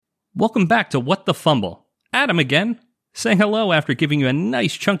Welcome back to What the Fumble. Adam again, saying hello after giving you a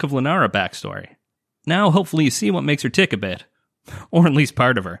nice chunk of Lenara backstory. Now hopefully you see what makes her tick a bit. Or at least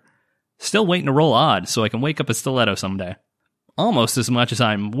part of her. Still waiting to roll odd so I can wake up a stiletto someday. Almost as much as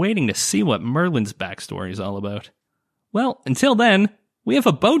I'm waiting to see what Merlin's backstory is all about. Well, until then, we have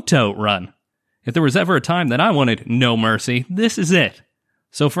a boat tote run. If there was ever a time that I wanted no mercy, this is it.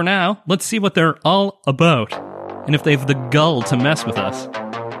 So for now, let's see what they're all about, and if they have the gall to mess with us.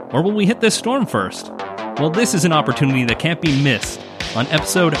 Or will we hit this storm first? Well, this is an opportunity that can't be missed on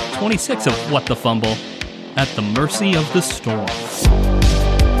episode 26 of What the Fumble, At the Mercy of the Storm.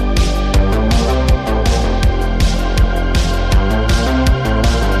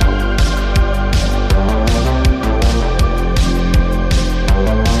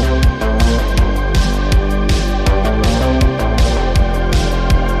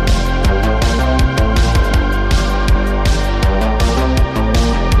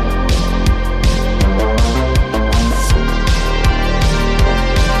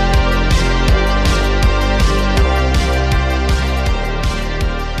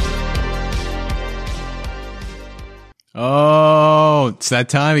 Oh, it's that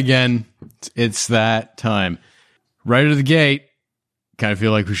time again. It's that time. Right out of the gate, kind of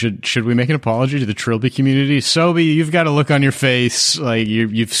feel like we should we make an apology to the Trilby community? Sobi, you've got a look on your face like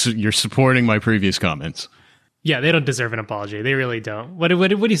you're supporting my previous comments. Yeah, they don't deserve an apology. They really don't. What do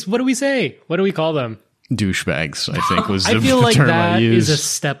we say? What do we call them? Douchebags, I think was I the feel like term that I used. is a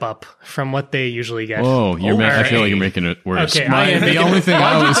step up from what they usually get. Whoa, I feel like you're making it worse. Okay, The only thing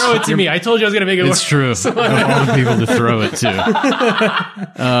why'd I you was throw it to me? I told you I was going to make it worse. It's true. Of all the people to throw it to.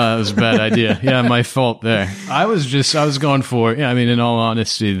 It was a bad idea. Yeah, my fault there. I was going for, I mean, in all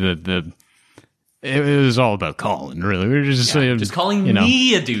honesty, it was all about Colin, really. We were just calling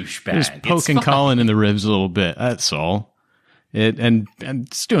me a douchebag. Just poking Colin in the ribs a little bit. That's all. And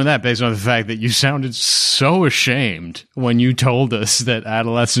it's doing that based on the fact that you sounded so ashamed when you told us that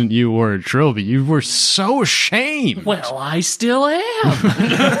adolescent you were a Trilby. You were so ashamed. Well, I still am.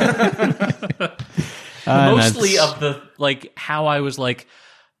 Mostly of the, like, how I was like,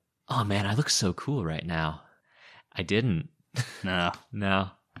 oh man, I look so cool right now. I didn't. No.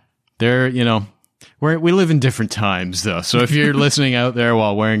 There, we live in different times, though. So if you're listening out there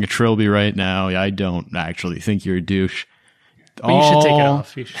while wearing a Trilby right now, I don't actually think you're a douche. But you should take it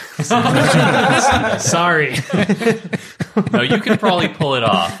off. Sorry. No, you could probably pull it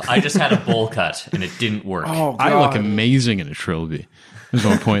off. I just had a bowl cut, and it didn't work. Oh, I look amazing in a Trilby. I just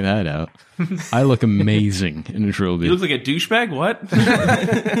want to point that out. I look amazing in a Trilby. You look like a douchebag? What?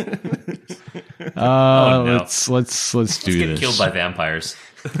 No. Let's do this. Get killed by vampires.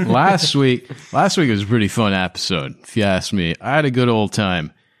 Last week was a pretty fun episode, if you ask me. I had a good old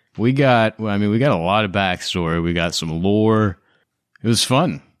time. We got a lot of backstory. We got some lore. It was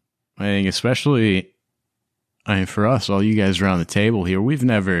fun. I think especially, for us, all you guys around the table here, we've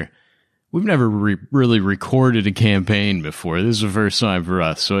never really recorded a campaign before. This is the first time for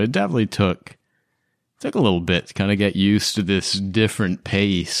us. So it definitely took a little bit to kind of get used to this different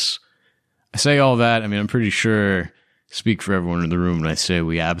pace. I say all that. I mean, I'm pretty sure, speak for everyone in the room when I say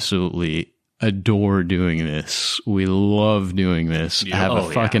we absolutely adore doing this. We love doing this. I have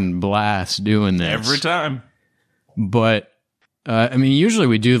a fucking blast doing this. Every time. But, usually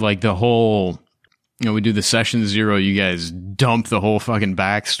we do like the whole, we do the session 0, you guys dump the whole fucking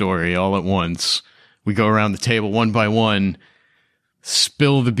backstory all at once. We go around the table one by one,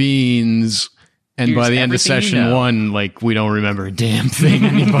 spill the beans, and Here's by the end of session 1, like, we don't remember a damn thing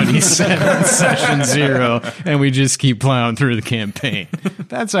anybody said in session 0, and we just keep plowing through the campaign.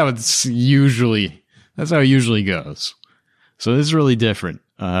 That's how it usually goes. So this is really different.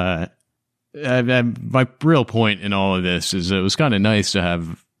 My real point in all of this is it was kind of nice to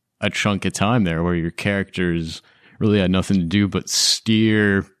have a chunk of time there where your characters really had nothing to do but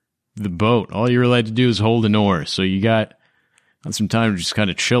steer the boat. All you're allowed to do is hold an oar. So you got some time to just kind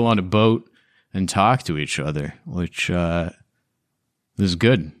of chill on a boat and talk to each other, which is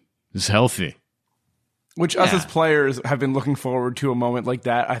good. Is healthy. Which us as players have been looking forward to a moment like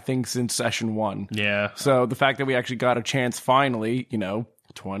that, I think, since session 1. Yeah. So the fact that we actually got a chance finally,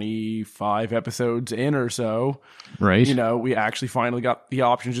 25 episodes in or so. Right. We actually finally got the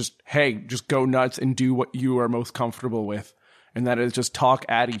option just go nuts and do what you are most comfortable with. And that is just talk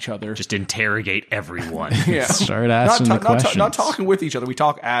at each other. Just interrogate everyone. Yeah. Start asking the questions. Not talking with each other. We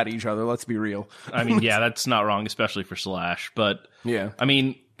talk at each other. Let's be real. I mean, yeah, that's not wrong, especially for Slash. But, yeah. I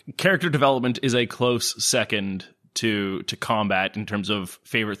mean, character development is a close second to combat in terms of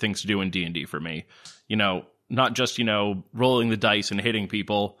favorite things to do in D&D for me. Not just, rolling the dice and hitting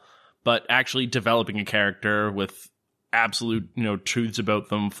people, but actually developing a character with absolute, truths about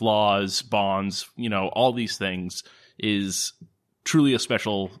them, flaws, bonds, all these things is truly a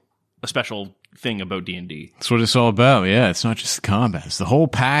special thing about D&D. That's what it's all about. Yeah, it's not just the combat; it's the whole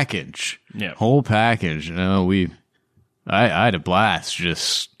package. Yeah, whole package. I had a blast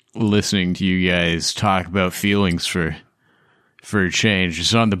just listening to you guys talk about feelings for a change.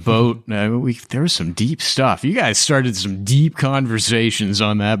 Just on the boat, there was some deep stuff. You guys started some deep conversations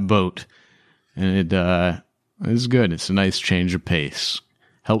on that boat, and it was good. It's a nice change of pace.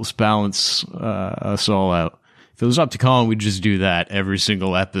 Helps balance us all out. If it was up to Colin, we'd just do that every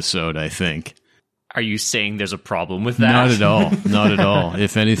single episode, I think. Are you saying there's a problem with that? Not at all. Not at all.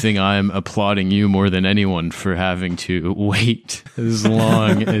 If anything, I'm applauding you more than anyone for having to wait as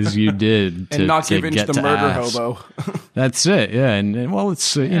long as you did to and not give in to the murder ask. hobo. That's it. Yeah. And well,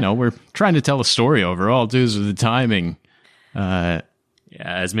 it's, we're trying to tell a story overall, too, so the timing. Yeah,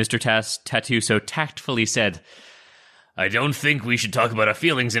 as Mr. Tattoo so tactfully said, I don't think we should talk about our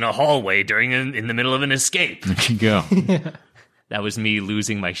feelings in a hallway in the middle of an escape. There you go. That was me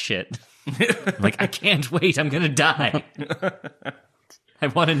losing my shit. Like, I can't wait. I'm going to die. I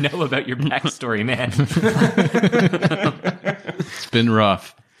want to know about your backstory, man. It's been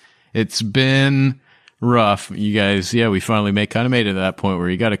rough. It's been rough. You guys, we finally made it to that point where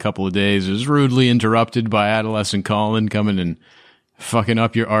you got a couple of days. It was rudely interrupted by adolescent Colin coming and fucking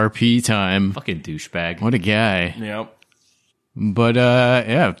up your RP time. Fucking douchebag. What a guy. Yep. But 2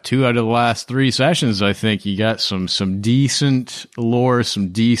 out of the last 3 sessions, I think you got some decent lore, some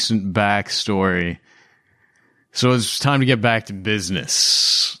decent backstory. So it's time to get back to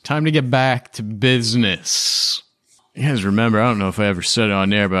business. You guys remember, I don't know if I ever said it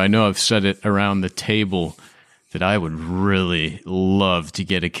on air, but I know I've said it around the table that I would really love to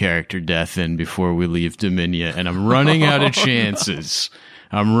get a character death in before we leave Dominia, and I'm running out of chances.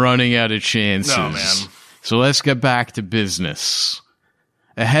 Oh, man. So let's get back to business.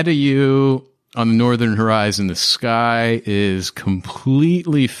 Ahead of you on the northern horizon, the sky is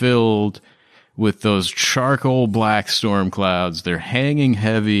completely filled with those charcoal black storm clouds. They're hanging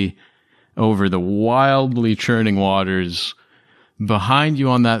heavy over the wildly churning waters. Behind you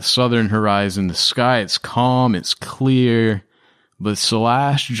on that southern horizon, the sky, it's calm, it's clear, but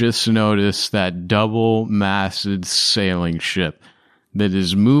Slash just noticed that double-masted sailing ship that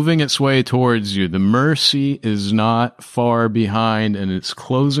is moving its way towards you. The Mercy is not far behind, and it's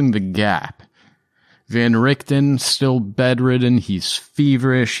closing the gap. Van Richten, still bedridden, he's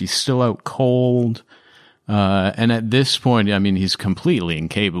feverish, he's still out cold, and at this point, he's completely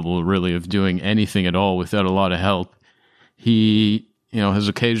incapable, really, of doing anything at all without a lot of help. He, has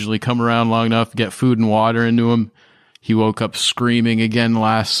occasionally come around long enough to get food and water into him. He woke up screaming again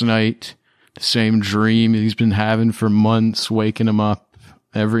last night. The same dream he's been having for months, waking him up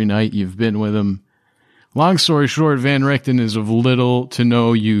every night you've been with him. Long story short, Van Richten is of little to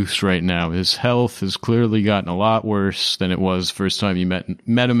no use right now. His health has clearly gotten a lot worse than it was first time you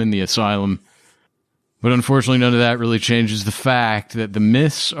met him in the asylum. But unfortunately, none of that really changes the fact that the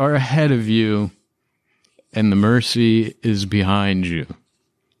myths are ahead of you and the Mercy is behind you.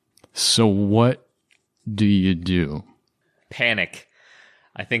 So what do you do? Panic.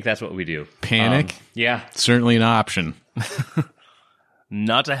 I think that's what we do. Panic? Yeah. Certainly an option.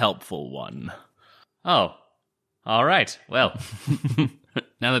 Not a helpful one. Oh. All right. Well.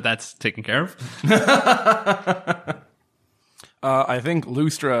 Now that that's taken care of. I think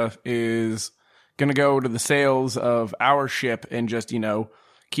Lustra is going to go to the sails of our ship and just,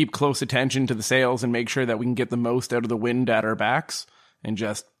 keep close attention to the sails and make sure that we can get the most out of the wind at our backs and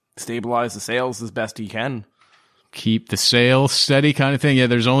just stabilize the sails as best he can. Keep the sail steady kind of thing. Yeah,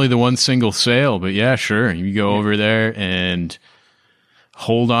 there's only the one single sail, but yeah, sure. You go over there and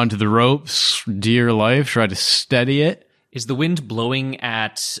hold on to the ropes, dear life, try to steady it. Is the wind blowing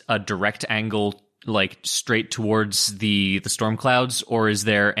at a direct angle, like straight towards the storm clouds, or is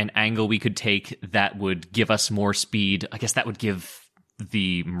there an angle we could take that would give us more speed? I guess that would give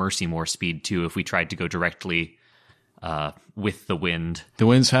the Mercy more speed too if we tried to go directly with the wind. The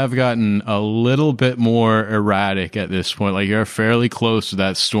winds have gotten a little bit more erratic at this point. Like, you're fairly close to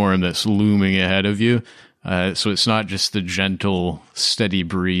that storm that's looming ahead of you. So it's not just the gentle, steady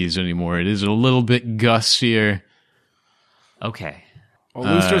breeze anymore. It is a little bit gustier. Okay.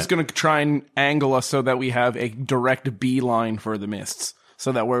 Well, Lustra's going to try and angle us so that we have a direct beeline for the mists,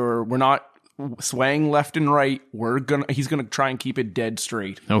 so that we're not swaying left and right. He's going to try and keep it dead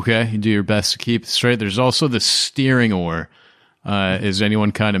straight. Okay, you do your best to keep it straight. There's also the steering oar. Is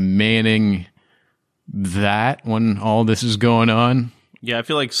anyone kind of manning that when all this is going on? Yeah, I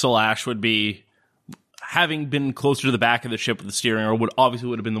feel like Slash would be having been closer to the back of the ship with the steering oar, would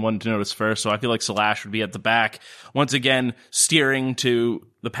have been the one to notice first. So I feel like Salash would be at the back, once again steering to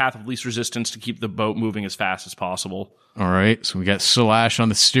the path of least resistance to keep the boat moving as fast as possible. All right, so we got Salash on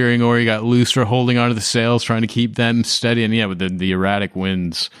the steering oar. You got Lustra holding onto the sails, trying to keep them steady. And yeah, with the erratic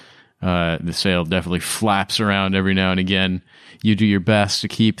winds, the sail definitely flaps around every now and again. You do your best to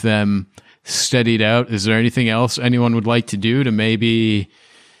keep them steadied out. Is there anything else anyone would like to do to maybe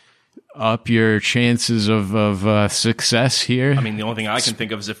up your chances of success here? I mean, the only thing I can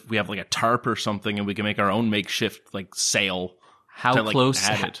think of is if we have like a tarp or something and we can make our own makeshift like sail. How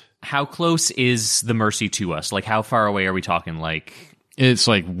close is the Mercy to us? Like, how far away are we talking? Like, it's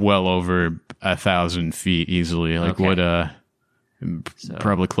like well over 1,000 feet easily. Like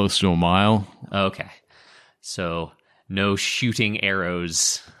probably close to a mile. Okay. So no shooting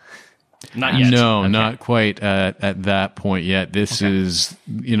arrows. Not yet. No, not quite at that point yet. This is,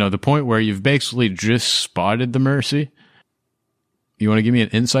 the point where you've basically just spotted the Mercy. You want to give me an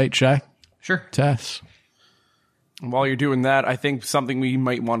insight check? Sure. Tess? While you're doing that, I think something we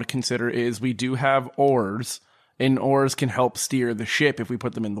might want to consider is we do have oars, and oars can help steer the ship if we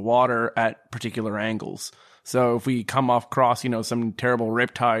put them in the water at particular angles. So if we come across, some terrible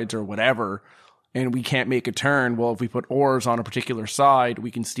riptides or whatever, and we can't make a turn, well, if we put oars on a particular side, we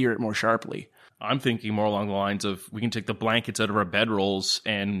can steer it more sharply. I'm thinking more along the lines of we can take the blankets out of our bedrolls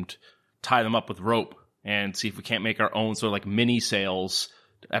and tie them up with rope and see if we can't make our own sort of like mini sails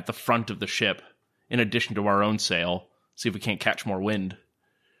at the front of the ship in addition to our own sail. See if we can't catch more wind.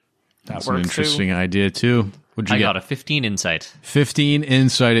 That's an interesting idea, too. What'd you I get? got a 15 insight. 15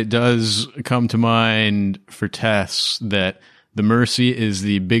 insight. It does come to mind for Tess that the Mercy is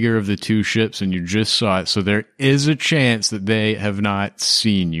the bigger of the two ships, and you just saw it. So there is a chance that they have not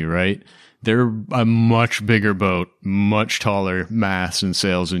seen you, right? They're a much bigger boat, much taller mass and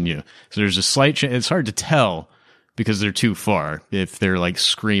sails than you. So there's a slight chance. It's hard to tell because they're too far. If they're like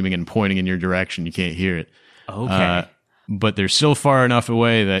screaming and pointing in your direction, you can't hear it. Okay. But they're still far enough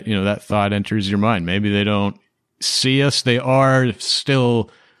away that, that thought enters your mind. Maybe they don't see us. They are still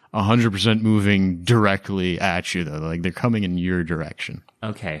 100% moving directly at you, though. Like, they're coming in your direction.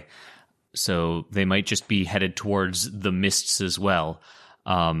 Okay. So they might just be headed towards the mists as well.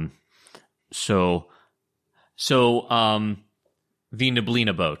 So the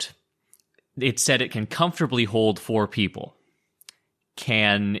Neblina boat, it said it can comfortably hold 4 people.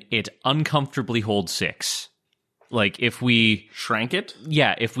 Can it uncomfortably hold 6? Like, if we shrank it?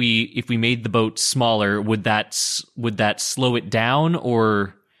 Yeah, if we made the boat smaller, would that slow it down,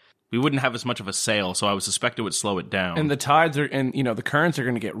 or we wouldn't have as much of a sail, so I would suspect it would slow it down. And the tides are, and the currents are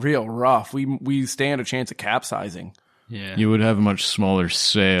going to get real rough. We stand a chance of capsizing. Yeah. You would have a much smaller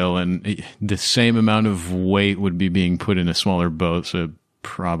sail, and the same amount of weight would be being put in a smaller boat, so it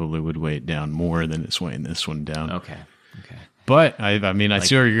probably would weigh it down more than it's weighing this one down. Okay. But I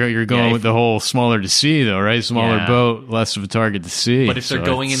see where you're going with the whole smaller to see, though, right? Smaller boat, less of a target to see. But if they're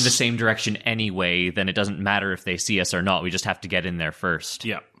going in the same direction anyway, then it doesn't matter if they see us or not. We just have to get in there first.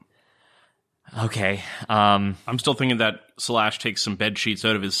 Yeah. Okay. I'm still thinking that Slash takes some bed sheets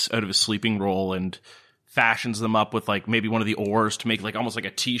out of his sleeping roll and fashions them up with like maybe one of the oars to make like almost like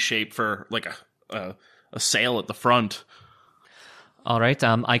a T shape for like a sail at the front. All right.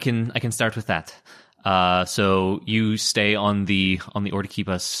 I can start with that. So you stay on the oar to keep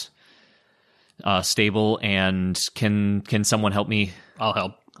us stable, and can someone help me? I'll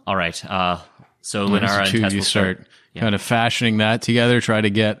help. All right. So Linara and Tess will start kind of fashioning that together. Try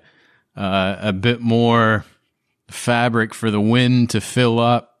to get a bit more fabric for the wind to fill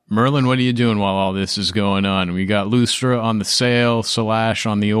up. Merlin, what are you doing while all this is going on? We got Lustra on the sail, Salash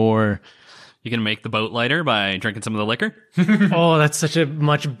on the oar. You can make the boat lighter by drinking some of the liquor. Oh, that's such a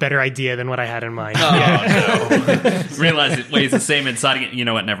much better idea than what I had in mind. No. Realize it weighs the same inside. You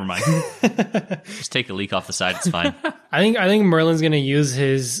know what? Never mind. Just take a leak off the side. It's fine. I think Merlin's gonna use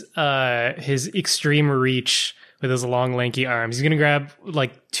his extreme reach with his long, lanky arms. He's gonna grab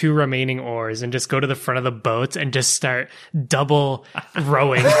like 2 remaining oars and just go to the front of the boat and just start double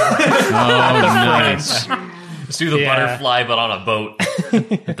rowing. Nice. Just do the butterfly, but on a boat.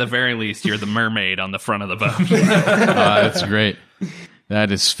 At the very least, you're the mermaid on the front of the boat. That's great.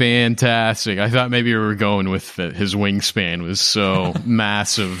 That is fantastic. I thought maybe we were going with that his wingspan was so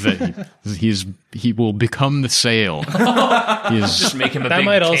massive that he will become the sail. Just make him a That big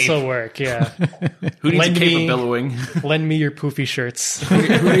might cape. also work, yeah. Who needs a cape of billowing? Lend me your poofy shirts. Who needs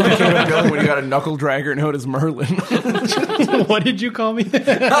a cape of billowing when you got a knuckle dragger known as Merlin? What did you call me? Knuckle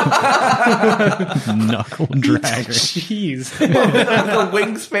dragger. Jeez. The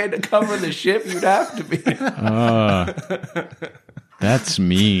wingspan to cover the ship, you'd have to be. That's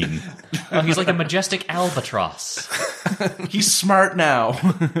mean. Oh, he's like a majestic albatross. He's smart now.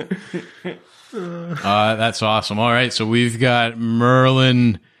 That's awesome. All right, so we've got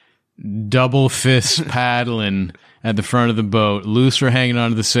Merlin double fist paddling at the front of the boat, Lustra hanging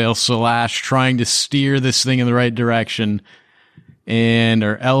onto the sail, Slash trying to steer this thing in the right direction, and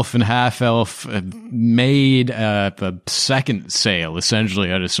our elf and half-elf have made a second sail,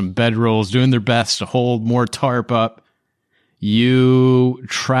 essentially, out of some bedrolls, doing their best to hold more tarp up. You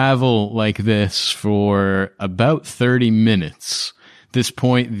travel like this for about 30 minutes. At this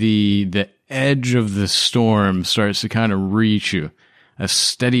point, the edge of the storm starts to kind of reach you. A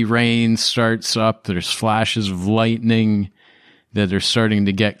steady rain starts up. There's flashes of lightning that are starting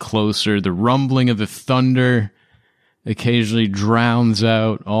to get closer. The rumbling of the thunder occasionally drowns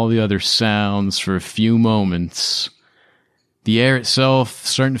out all the other sounds for a few moments. The air itself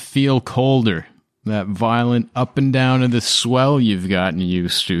starting to feel colder. That violent up and down of the swell you've gotten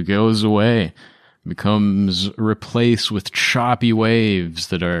used to goes away, becomes replaced with choppy waves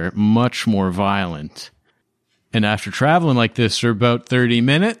that are much more violent. And after traveling like this for about 30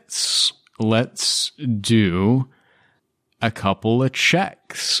 minutes, let's do a couple of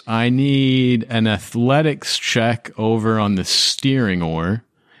checks. I need an athletics check over on the steering oar,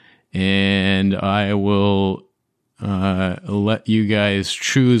 and I will let you guys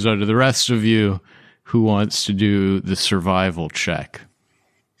choose out of the rest of you who wants to do the survival check.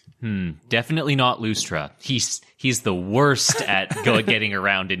 Definitely not Lustra. He's the worst at getting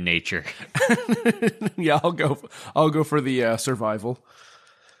around in nature. Yeah, I'll go for the survival.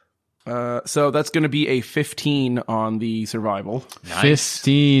 So that's going to be a 15 on the survival. Nice.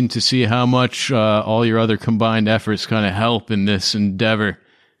 15 to see how much all your other combined efforts kind of help in this endeavor.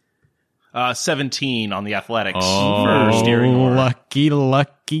 17 on the athletics for steering oar. Lucky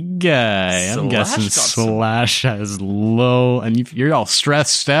guy. I'm guessing Slash has low, and you're all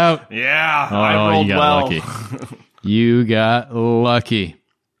stressed out. Yeah, I rolled you got well. lucky. You got lucky.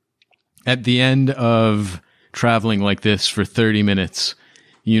 At the end of traveling like this for 30 minutes,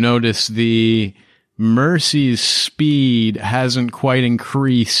 you notice the Mercy's speed hasn't quite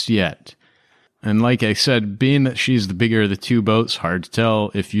increased yet. And like I said, being that she's the bigger of the two boats, hard to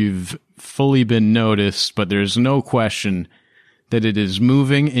tell if you've fully been noticed, but there's no question that it is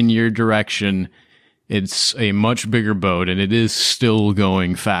moving in your direction. It's a much bigger boat, and it is still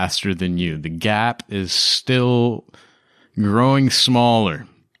going faster than you. The gap is still growing smaller.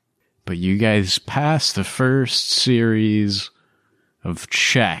 But you guys passed the first series of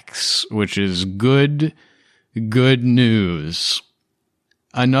checks, which is good news.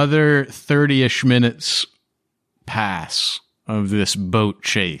 Another 30-ish minutes pass of this boat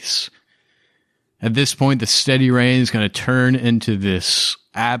chase. At this point, the steady rain is going to turn into this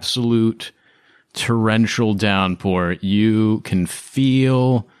absolute torrential downpour. You can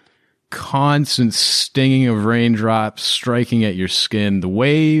feel constant stinging of raindrops striking at your skin. The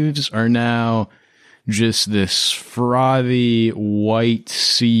waves are now just this frothy white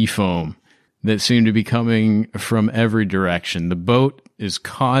sea foam that seem to be coming from every direction. The boat is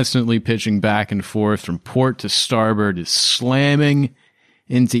constantly pitching back and forth from port to starboard. It's slamming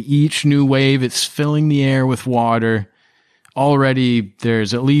into each new wave. It's filling the air with water. Already,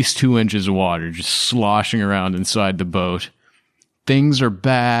 there's at least 2 inches of water just sloshing around inside the boat. Things are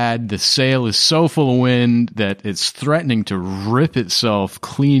bad. The sail is so full of wind that it's threatening to rip itself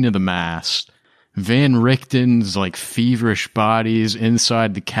clean of the mast. Van Richten's like feverish bodies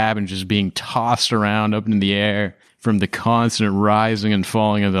inside the cabin just being tossed around up in the air from the constant rising and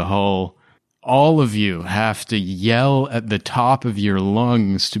falling of the hull. All of you have to yell at the top of your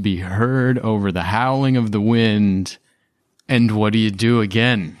lungs to be heard over the howling of the wind. And what do you do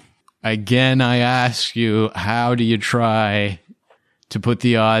again? Again, I ask you, how do you try to put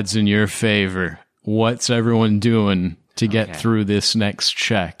the odds in your favor? What's everyone doing to get through this next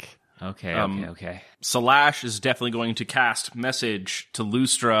check? Okay. Slash is definitely going to cast message to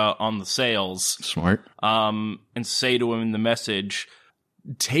Lustra on the sails. Smart. And say to him in the message,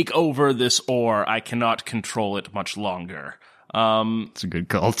 take over this oar. I cannot control it much longer. It's a good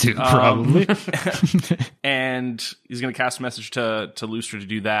call too, probably. And he's going to cast a message to Lustra to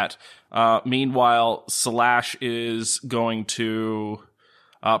do that. Meanwhile, Slash is going to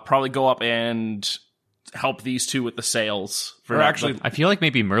probably go up and help these two with the sails. I feel like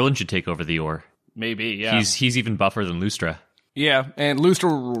maybe Merlin should take over the oar. Maybe, yeah. He's even buffer than Lustra. Yeah, and Lustra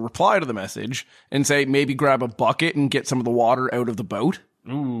will reply to the message and say maybe grab a bucket and get some of the water out of the boat.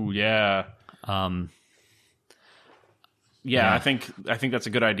 Ooh, yeah. Yeah, I think that's a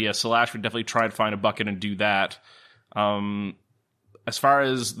good idea. Slash would definitely try to find a bucket and do that. As far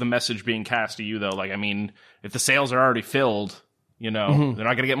as the message being cast to you, though, if the sails are already filled, You know, they're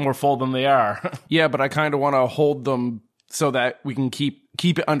not going to get more full than they are. Yeah, but I kind of want to hold them so that we can keep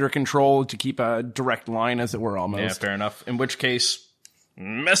it under control, to keep a direct line, as it were, almost. Yeah, fair enough. In which case,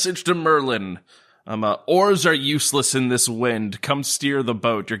 message to Merlin. Oars are useless in this wind. Come steer the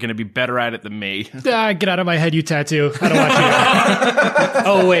boat. You're going to be better at it than me. Get out of my head, you tattoo. I don't want you.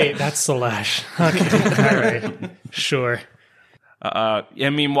 Oh, wait, that's Slash. Okay, all right. Sure.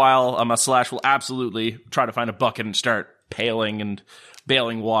 And meanwhile, Slash will absolutely try to find a bucket and start paling and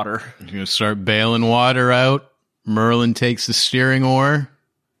bailing water. You're going to start bailing water out. Merlin takes the steering oar.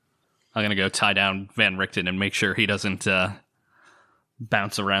 I'm going to go tie down Van Richten and make sure he doesn't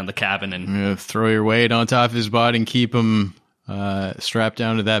bounce around the cabin. And You're going to throw your weight on top of his body and keep him strapped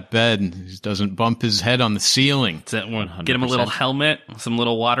down to that bed, and he doesn't bump his head on the ceiling. get him a little helmet, some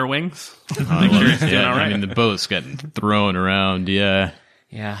little water wings. Make sure he's doing all right. I mean, the boat's getting thrown around, yeah.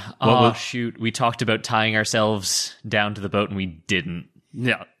 Yeah. Oh, shoot. We talked about tying ourselves down to the boat, and we didn't.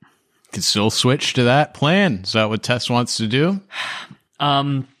 Yeah. Could still switch to that plan. Is that what Tess wants to do?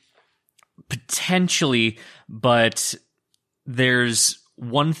 Potentially, but there's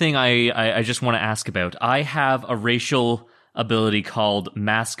one thing I just want to ask about. I have a racial ability called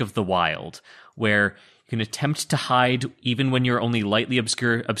Mask of the Wild, where you can attempt to hide even when you're only lightly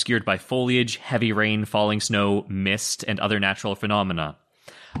obscured by foliage, heavy rain, falling snow, mist, and other natural phenomena.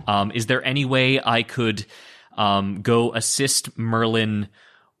 Is there any way I could go assist Merlin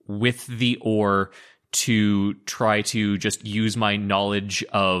with the oar to try to just use my knowledge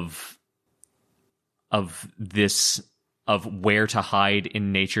of where to hide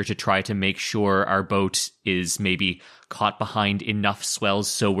in nature to try to make sure our boat is maybe caught behind enough swells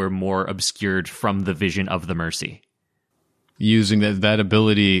so we're more obscured from the vision of the Mercy? Using that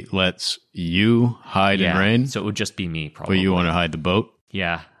ability lets you hide in rain? So it would just be me, probably. But you want to hide the boat?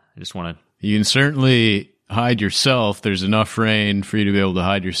 Yeah, I just want to... You can certainly hide yourself. There's enough rain for you to be able to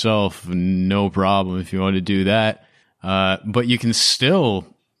hide yourself. No problem if you want to do that. But you can still...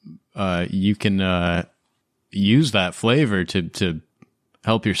 use that flavor to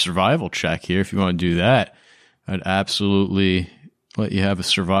help your survival check here if you want to do that. I'd absolutely let you have a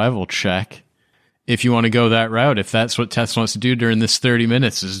survival check if you want to go that route. If that's what Tess wants to do during this 30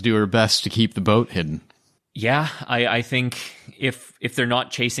 minutes, is do her best to keep the boat hidden. Yeah, I think if they're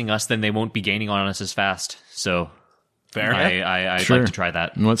not chasing us, then they won't be gaining on us as fast. So fair. I'd Sure. like to try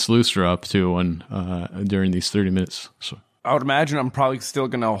that. And what's Lustra up to during these 30 minutes? So. I would imagine I'm probably still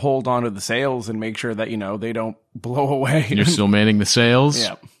going to hold on to the sails and make sure that, they don't blow away. You're still manning the sails?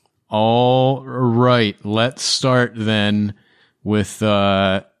 Yeah. All right. Let's start then with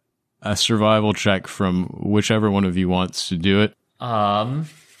a survival check from whichever one of you wants to do it.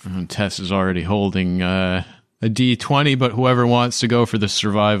 Tess is already holding a D20, but whoever wants to go for the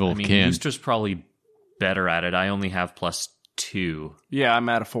survival can. Booster's probably better at it. I only have +2. Yeah, I'm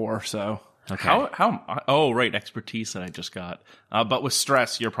at a 4, so... Okay. How? Oh, right, expertise that I just got. But with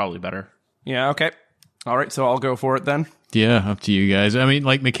stress, you're probably better. Yeah, okay. All right, so I'll go for it then. Yeah, up to you guys. I mean,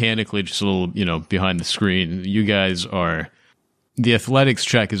 like mechanically, just a little, behind the screen. You guys are... The athletics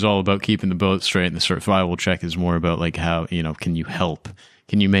check is all about keeping the boat straight, and the survival check is more about, like, how, can you help?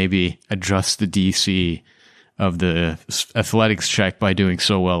 Can you maybe adjust the DC of the athletics check by doing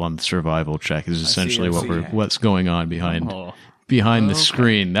so well on the survival check is essentially what's going on behind the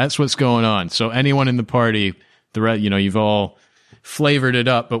screen. That's what's going on. So anyone in the party, you've all flavored it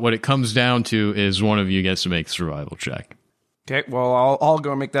up, but what it comes down to is one of you gets to make a survival check. Okay, well, I'll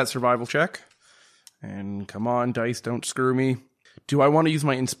go make that survival check. And come on, dice, don't screw me. Do I want to use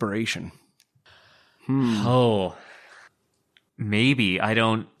my inspiration? Oh, maybe. I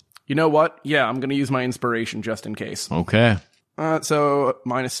don't... You know what? Yeah, I'm going to use my inspiration just in case. Okay. So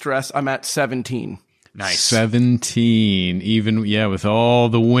minus stress, I'm at 17. Nice. 17. Even, with all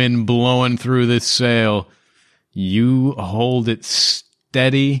the wind blowing through this sail, you hold it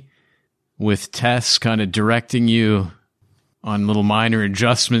steady with Tess kind of directing you on little minor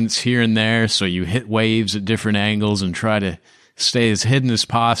adjustments here and there. So you hit waves at different angles and try to stay as hidden as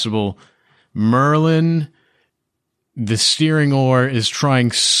possible. Merlin, the steering oar is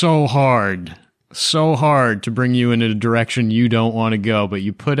trying so hard to bring you in a direction you don't want to go, but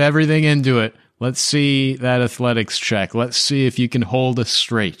you put everything into it. Let's see that athletics check. Let's see if you can hold us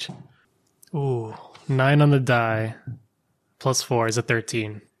straight. Ooh, 9 on the die. +4 is a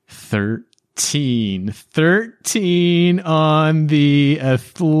 13. 13 on the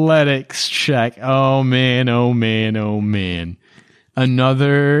athletics check. Oh man.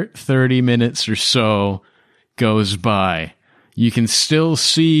 Another 30 minutes or so goes by. You can still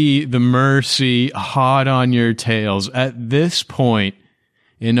see the Mercy hot on your tails. At this point,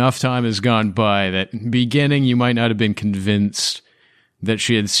 enough time has gone by that beginning you might not have been convinced that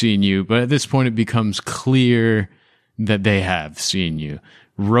she had seen you, but at this point it becomes clear that they have seen you.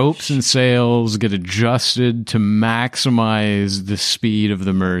 Ropes and sails get adjusted to maximize the speed of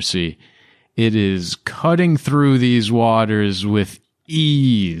the Mercy. It is cutting through these waters with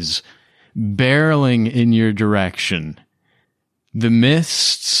ease, barreling in your direction. The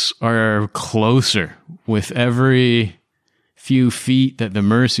mists are closer. With every few feet that the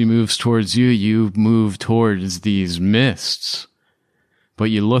Mercy moves towards you, you move towards these mists. But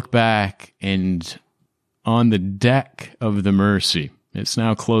you look back, and on the deck of the Mercy, it's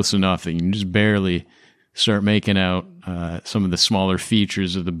now close enough that you can just barely start making out some of the smaller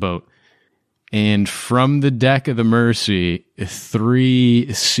features of the boat. And from the deck of the Mercy,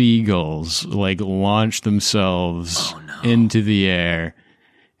 3 seagulls launch themselves into the air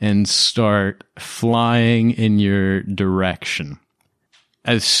and start flying in your direction.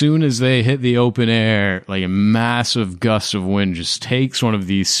 As soon as they hit the open air, a massive gust of wind just takes one of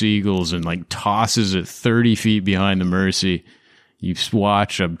these seagulls and tosses it 30 feet behind the Mercy. You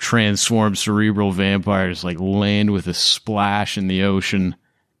watch a transformed cerebral vampire just land with a splash in the ocean.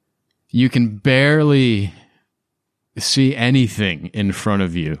 You can barely see anything in front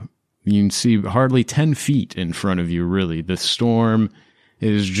of you. You can see hardly 10 feet in front of you, really. The storm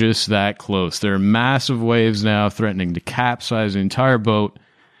is just that close. There are massive waves now threatening to capsize the entire boat.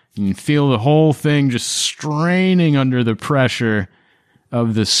 You can feel the whole thing just straining under the pressure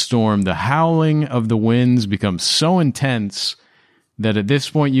of the storm. The howling of the winds becomes so intense that at this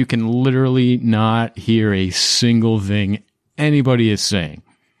point you can literally not hear a single thing anybody is saying.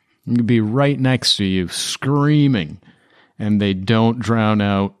 You could be right next to you, screaming, and they don't drown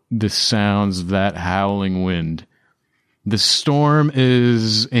out the sounds of that howling wind. The storm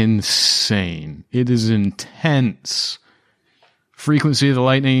is insane. It is intense. Frequency of the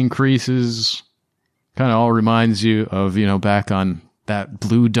lightning increases. Kind of all reminds you of, back on that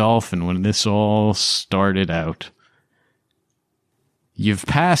Blue Dolphin when this all started out. You've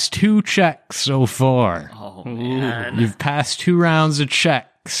passed 2 checks so far. Oh, man. You've passed 2 rounds of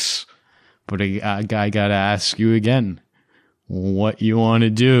checks. But a guy got to ask you again what you want to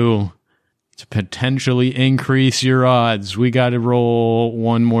do to potentially increase your odds. We got to roll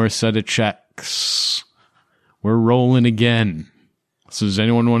one more set of checks. We're rolling again. So does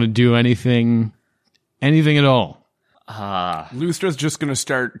anyone want to do anything at all? Lustra's just going to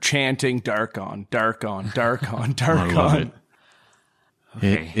start chanting dark on, dark on, dark on, dark I love on. it.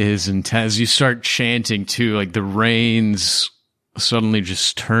 Okay. It is intense. You start chanting too, the rains suddenly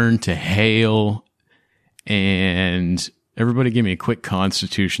just turn to hail, and everybody give me a quick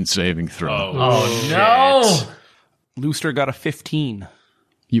Constitution saving throw. Oh no! Lustra got a 15.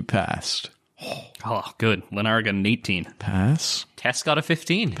 You passed. Oh, good. Lenara got an 18. Pass. Tess got a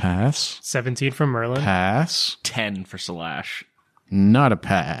 15. Pass. 17 from Merlin. Pass. 10 for Slash. Not a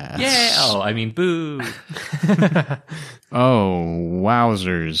pass. Yeah. Oh, I mean, boo. Oh,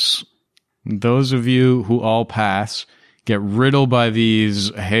 wowzers. Those of you who all pass get riddled by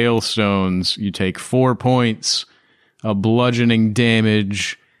these hailstones. You take 4 points of bludgeoning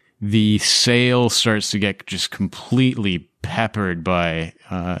damage. The sail starts to get just completely peppered by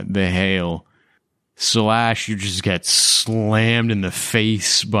the hail. Slash, you just get slammed in the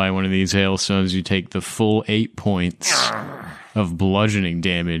face by one of these hailstones. You take the full 8 points of bludgeoning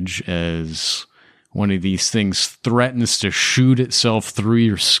damage as one of these things threatens to shoot itself through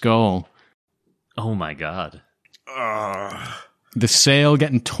your skull. Oh my god. The sail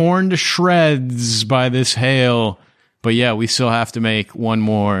getting torn to shreds by this hail. But yeah, we still have to make one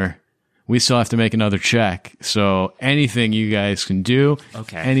more. We still have to make another check. So anything you guys can do.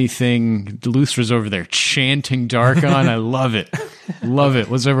 Okay. Anything. Lustra's over there chanting Darkon. I love it. Love it.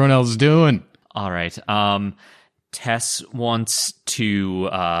 What's everyone else doing? All right. Tess wants to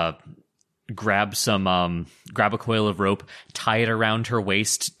grab a coil of rope, tie it around her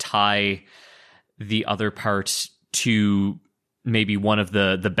waist, tie the other part to maybe one of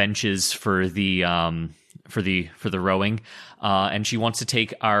the benches for the rowing, and she wants to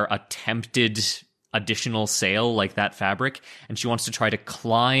take our attempted additional sail, like that fabric, and she wants to try to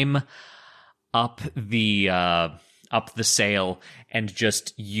climb up the sail and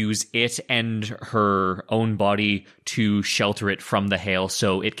just use it and her own body to shelter it from the hail,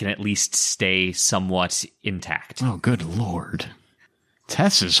 so it can at least stay somewhat intact. Oh, good lord!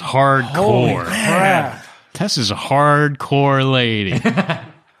 Tess is hardcore. Crap. Tess is a hardcore lady.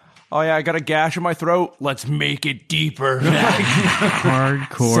 Oh yeah, I got a gash in my throat. Let's make it deeper.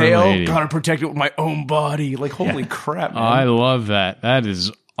 Hardcore Sail, lady. gotta protect it with my own body. Holy crap, man. I love that. That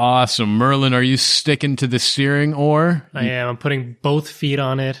is awesome. Merlin, are you sticking to the steering oar? I am. I'm putting both feet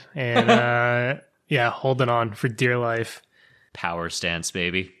on it and, holding on for dear life. power stance,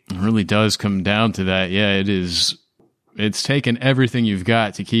 baby. It really does come down to that. Yeah, it is. It's taken everything you've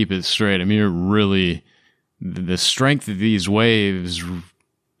got to keep it straight. I mean, you're really, the strength of these waves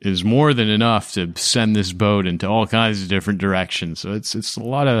is more than enough to send this boat into all kinds of different directions. So it's a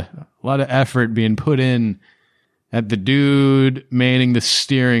lot of effort being put in at the dude manning the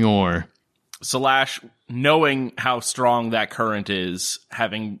steering oar. Slash, knowing how strong that current is,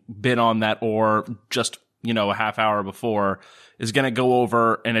 having been on that oar just, a half hour before, is going to go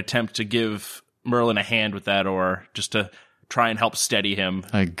over and attempt to give Merlin a hand with that oar just to try and help steady him.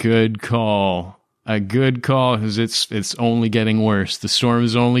 A good call. Because it's only getting worse. The storm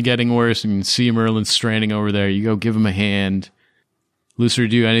is only getting worse, and you can see Merlin stranding over there. You go give him a hand. Lucer,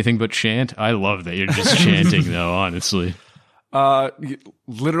 do anything but chant? I love that you're just chanting, though, honestly.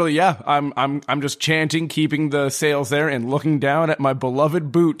 Literally, yeah. I'm just chanting, keeping the sails there, and looking down at my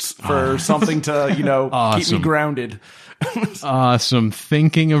beloved boots for something to, Awesome. keep me grounded. Awesome.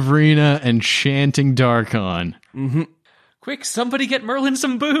 Thinking of Rena and chanting Darkon. Mm-hmm. Quick, somebody get Merlin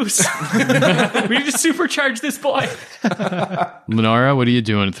some booze. We need to supercharge this boy. Lenara, what are you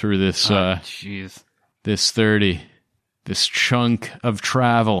doing through this, Jeez. this 30? This chunk of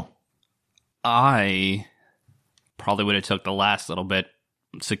travel? I probably would have took the last little bit,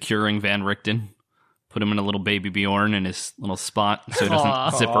 securing Van Richten, put him in a little baby Bjorn in his little spot so he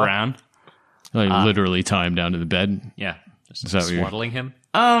doesn't zip around. Like literally tie him down to the bed? Yeah, just Is that what you're- swaddling him.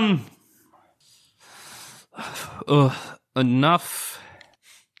 Enough.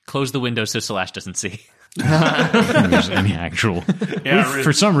 Close the window so Slash doesn't see. There's any actual... We've,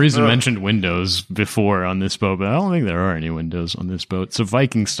 for some reason, mentioned windows before on this boat, but I don't think there are any windows on this boat. It's a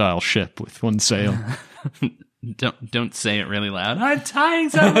Viking-style ship with one sail. Don't say it really loud. I'm tying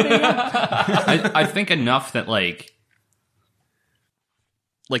somebody up. I think enough that like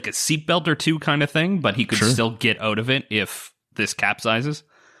a seatbelt or two kind of thing, but he could still get out of it if this capsizes.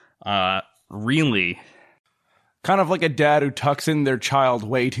 Really, Kind of like a dad who tucks in their child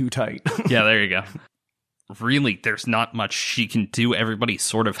way too tight. yeah, there you go. Really, there's not much she can do. Everybody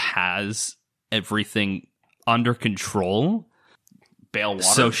sort of has everything under control. Bail water.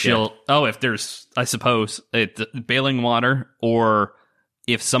 So she'll, if there's, I suppose, bailing water, or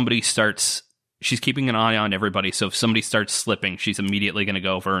if somebody starts, she's keeping an eye on everybody. So if somebody starts slipping, she's immediately going to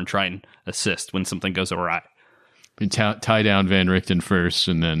go over and try and assist when something goes awry. We tie down Van Richten first,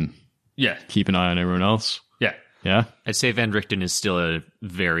 and then Yeah. keep an eye on everyone else. Yeah. Yeah? I'd say Van Richten is still a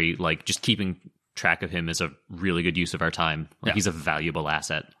very, just keeping track of him is a really good use of our time. Yeah. He's a valuable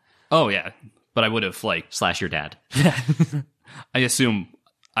asset. Oh, yeah. But I would have, Slash your dad. I assume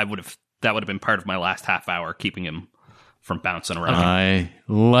that would have been part of my last half hour, keeping him from bouncing around. I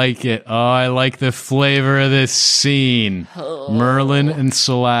like it. Oh, I like the flavor of this scene. Merlin and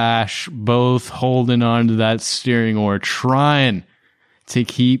Slash both holding on to that steering oar, trying to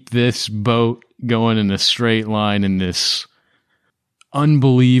keep this boat going in a straight line in this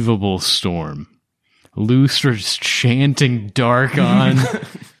unbelievable storm. Lucer's chanting Darkon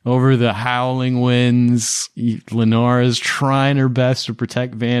over the howling winds. Lenara's trying her best to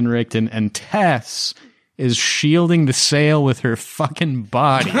protect Van Richten, and Tess is shielding the sail with her fucking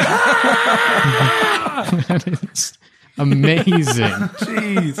body. That is amazing.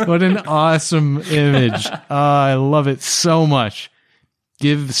 Jeez. What an awesome image. I love it so much.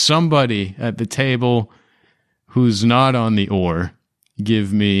 Give somebody at the table who's not on the oar,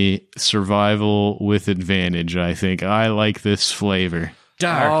 give me survival with advantage, I think. I like this flavor.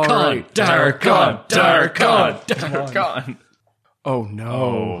 Darkon. Oh,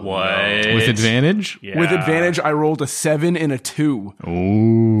 no. What? With advantage? Yeah. With advantage, I rolled a 7 and a 2.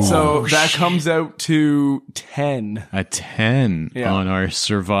 Ooh. So that comes out to 10. A 10 Yeah. on our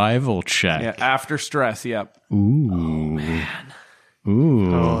survival check. Yeah, after stress, yep. Ooh.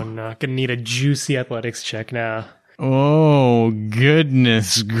 Ooh. Oh, no. Gonna need a juicy athletics check now. Oh,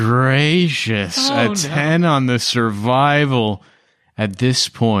 goodness gracious. A 10 on the survival at this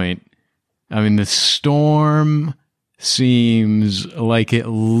point. I mean, the storm seems like it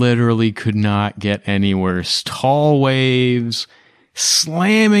literally could not get any worse. Tall waves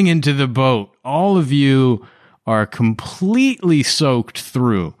slamming into the boat. All of you are completely soaked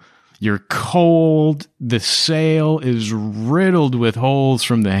through. You're cold. The sail is riddled with holes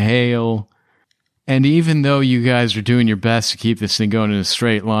from the hail. And even though you guys are doing your best to keep this thing going in a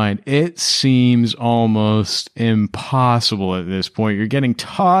straight line, it seems almost impossible at this point. You're getting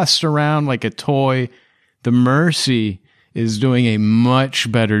tossed around like a toy. The Mercy is doing a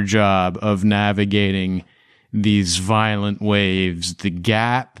much better job of navigating these violent waves. The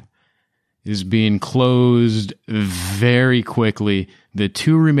gap is being closed very quickly. The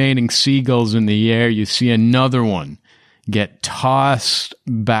two remaining seagulls in the air, you see another one get tossed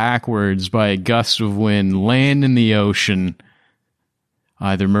backwards by a gust of wind, land in the ocean.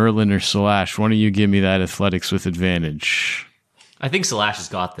 Either Merlin or Slash, one of you give me that athletics with advantage. I think Slash has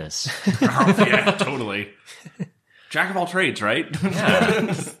got this. Yeah, totally. Jack of all trades, right?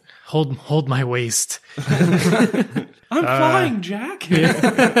 Yeah. Hold my waist. I'm flying, Jack.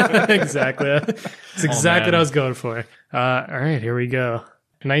 Exactly. That's exactly what man. I was going for. All right, here we go.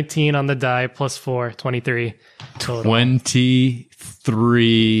 19 on the die, plus 4, 23 total.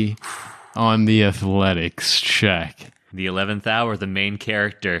 23 on the athletics check. The 11th hour, the main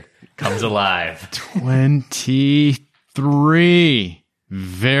character comes alive. 23.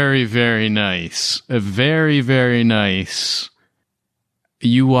 Very, very nice. Very, very nice.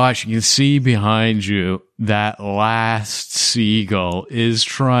 You watch, you see behind you that last seagull is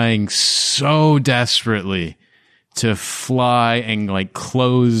trying so desperately to fly and like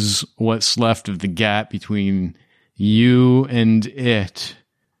close what's left of the gap between you and it.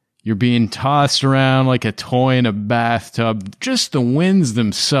 You're being tossed around like a toy in a bathtub. Just the winds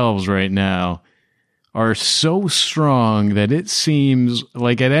themselves right now are so strong that it seems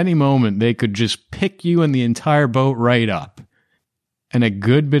like at any moment they could just pick you and the entire boat right up. And a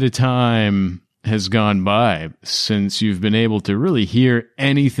good bit of time has gone by since you've been able to really hear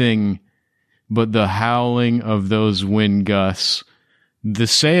anything but the howling of those wind gusts. The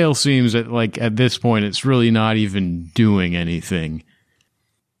sail seems at this point it's really not even doing anything.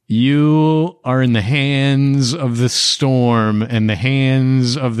 You are in the hands of the storm and the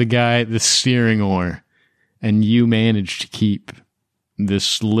hands of the guy at the steering oar, and you manage to keep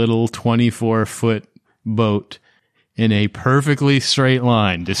this little 24-foot boat in a perfectly straight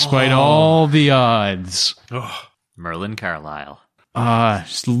line, despite all the odds. Merlin Carlisle.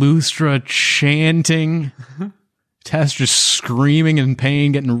 Just Lustra chanting. Tess just screaming in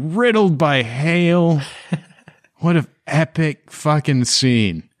pain, getting riddled by hail. What an epic fucking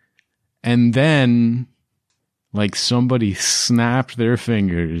scene. And then, like somebody snapped their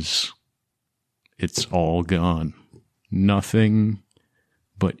fingers, it's all gone. Nothing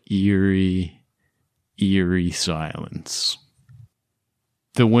but eerie, eerie silence.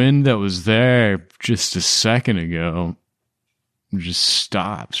 The wind that was there just a second ago just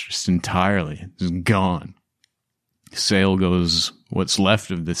stops, just entirely. It's gone. What's left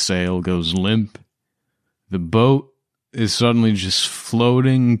of the sail goes limp. The boat is suddenly just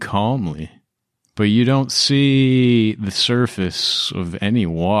floating calmly. But you don't see the surface of any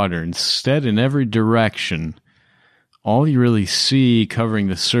water. Instead, in every direction, all you really see covering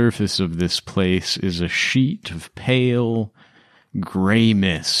the surface of this place is a sheet of pale gray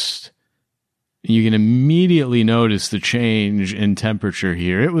mist. You can immediately notice the change in temperature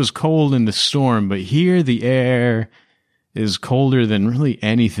here. It was cold in the storm, but here the air is colder than really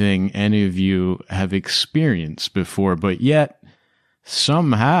anything any of you have experienced before. But yet,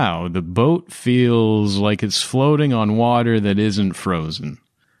 somehow, the boat feels like it's floating on water that isn't frozen.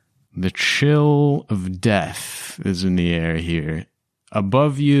 The chill of death is in the air here.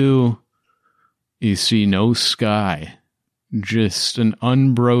 Above you, you see no sky. Just an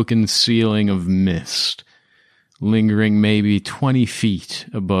unbroken ceiling of mist, lingering maybe 20 feet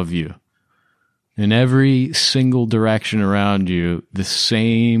above you. In every single direction around you, the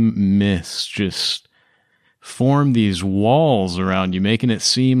same mist just form these walls around you, making it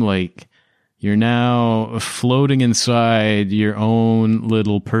seem like you're now floating inside your own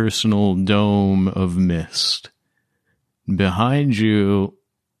little personal dome of mist. Behind you,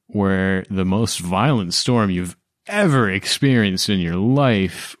 where the most violent storm you've ever experienced in your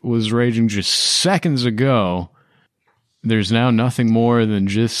life was raging just seconds ago, there's now nothing more than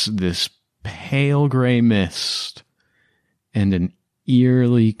just this pale gray mist and an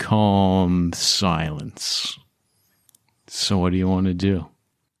eerily calm silence. So what do you want to do?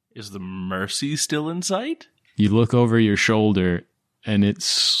 Is the Mercy still in sight? You look over your shoulder and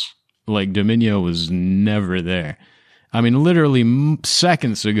it's like Dominio was never there. I mean, literally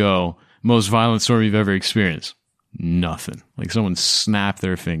seconds ago, most violent storm you've ever experienced. Nothing. Like someone snapped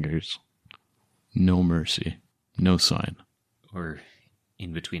their fingers. No mercy. No sign. We're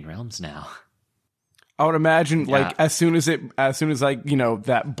in between realms now. I would imagine, like, as soon as like, you know,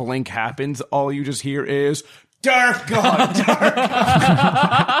 that blink happens, all you just hear is dark God, dark.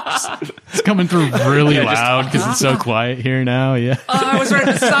 It's coming through really loud because it's so quiet here now. Yeah. I was right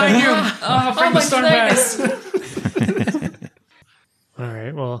beside you. Bring the storm back. All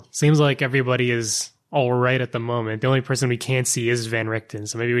right, well, seems like everybody is all right at the moment. The only person we can't see is Van Richten,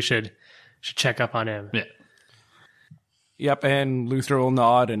 so maybe we should check up on him. Yeah. Yep, and Luther will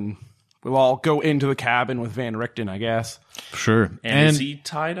nod and we'll all go into the cabin with Van Richten, I guess. Sure. And is he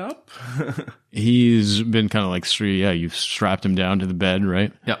tied up? He's been kind of like, you've strapped him down to the bed,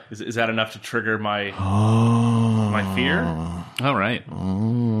 right? Yeah. Is that enough to trigger my fear? All right.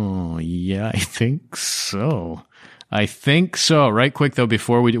 Oh, yeah, I think so. Right quick, though,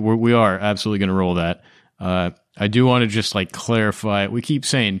 before we are absolutely going to roll that. I do want to just like clarify. We keep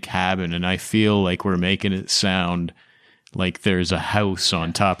saying cabin, and I feel like we're making it sound like there's a house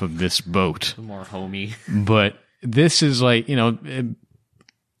on top of this boat. More homey. But this is like,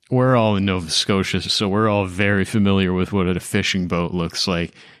 we're all in Nova Scotia, so we're all very familiar with what a fishing boat looks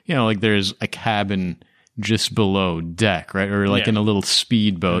like. Like there's a cabin just below deck, right? Or like in a little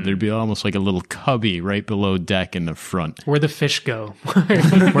speedboat, there'd be almost like a little cubby right below deck in the front. Where the fish go.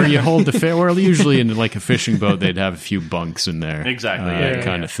 Where you hold the fish. Well, usually in like a fishing boat, they'd have a few bunks in there. Exactly.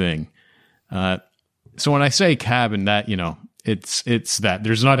 Kind of thing. So when I say cabin, that, it's that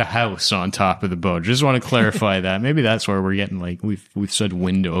there's not a house on top of the boat. Just want to clarify that. Maybe that's where we're getting like, we've said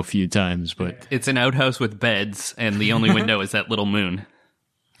window a few times, but It's an outhouse with beds, and the only window is that little moon.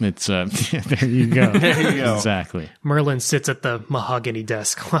 it's, there you go. There you go. Exactly. Merlin sits at the mahogany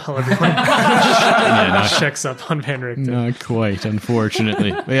desk while everyone checks up on Van Richten. Not quite,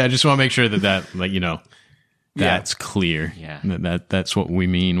 unfortunately. But yeah, I just want to make sure that like, that's clear. Yeah. That's what we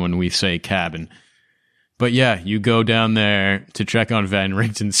mean when we say cabin. But yeah, you go down there to check on Van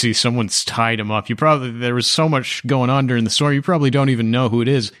Richten, see someone's tied him up. There was so much going on during the storm, you probably don't even know who it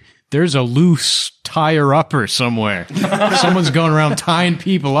is. There's a loose tire-upper somewhere. Someone's going around tying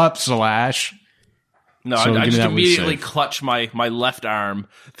people up, Slash. No, So I give me just that immediately wisdom. clutch my left arm,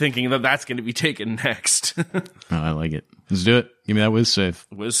 thinking that that's going to be taken next. Oh, I like it. Let's do it. Give me that whiz save.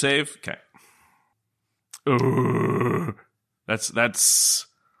 Whiz save? Okay. Ooh. That's a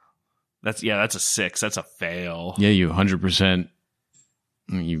 6. That's a fail. Yeah, you 100%.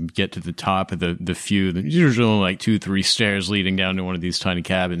 You get to the top of the few. There's usually only like 2-3 stairs leading down to one of these tiny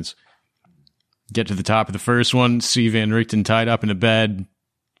cabins. Get to the top of the first one, see Van Richten tied up in a bed.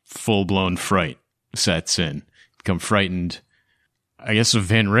 Full-blown fright sets in. Become frightened, I guess, of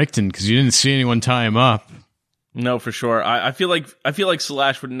Van Richten because you didn't see anyone tie him up. No, for sure. I feel like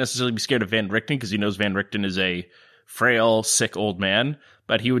Slash wouldn't necessarily be scared of Van Richten because he knows Van Richten is a frail, sick old man,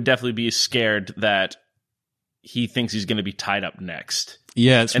 but he would definitely be scared that he thinks he's going to be tied up next.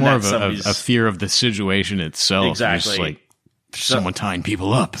 Yeah, it's And more of that's a fear of the situation itself. Exactly. Just like there's someone tying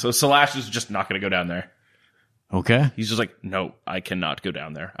people up. So Slash is just not going to go down there. Okay. He's just like, no, I cannot go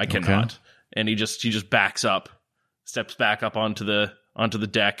down there. I cannot. And he just backs up, steps back up onto the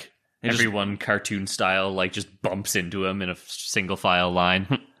deck. And Everyone cartoon style, like just bumps into him in a single file line.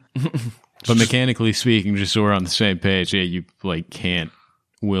 But mechanically speaking, just so we're on the same page, yeah, you like can't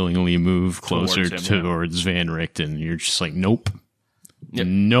willingly move closer towards Van Richten. You're just like, nope. Yep.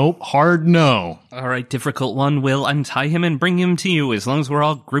 Nope. Hard no. All right, difficult one. We'll untie him and bring him to you as long as we're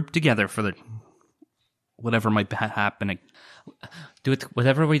all grouped together for the whatever might be happening. Do it.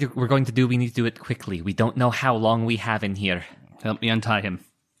 Whatever we're going to do, we need to do it quickly. We don't know how long we have in here. Help me untie him.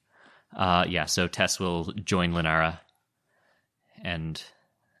 Yeah, so Tess will join Linara and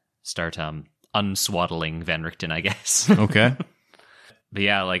start unswaddling Van Richten, I guess. Okay. But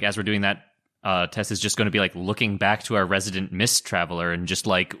yeah, like as we're doing that, Tess is just going to be like looking back to our resident mist traveler and just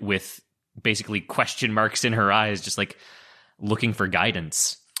like with basically question marks in her eyes, just like looking for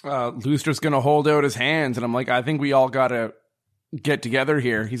guidance. Lustra's going to hold out his hands, and I'm like, I think we all got to get together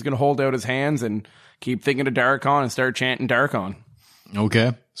here. He's going to hold out his hands and keep thinking of Darkon and start chanting Darkon.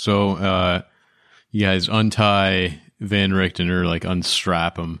 Okay. So, you guys untie Van Richten or like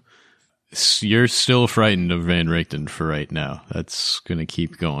unstrap him. You're still frightened of Van Richten for right now. That's going to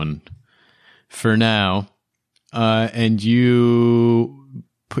keep going for now. And you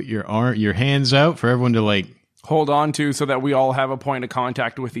put your hands out for everyone to like hold on to so that we all have a point of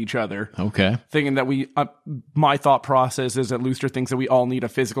contact with each other. Okay. Thinking that my thought process is that Lustra thinks that we all need a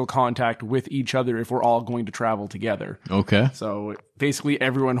physical contact with each other if we're all going to travel together. Okay. So basically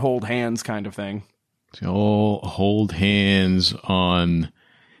everyone hold hands kind of thing. So all hold hands on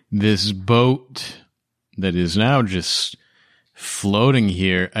this boat that is now just floating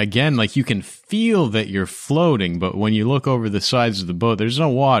here. Again, like you can feel that you're floating, but when you look over the sides of the boat, there's no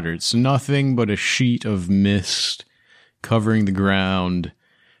water. It's nothing but a sheet of mist covering the ground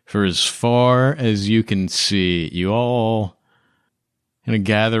for as far as you can see. You all kind of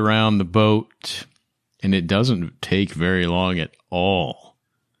gather around the boat, and it doesn't take very long at all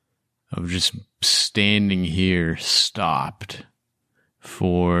of just standing here stopped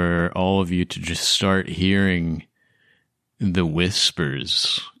for all of you to just start hearing the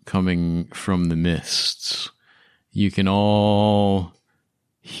whispers coming from the mists. You can all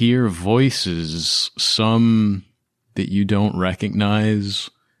hear voices, some that you don't recognize,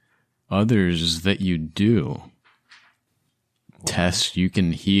 others that you do. Tess, you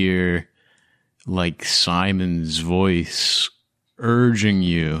can hear like Simon's voice urging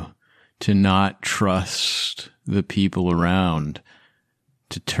you to not trust the people around,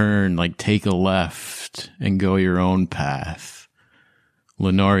 to turn, like take a left and go your own path.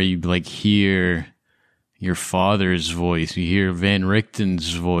 Lenora, you like hear your father's voice, you hear Van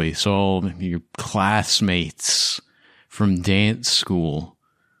Richten's voice, all your classmates from dance school,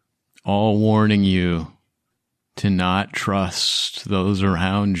 all warning you to not trust those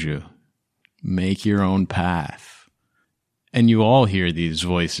around you. Make your own path. And you all hear these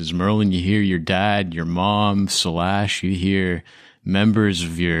voices. Merlin, you hear your dad, your mom, Slash, you hear members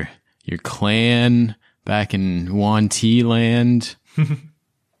of your clan back in Yuan Ti land.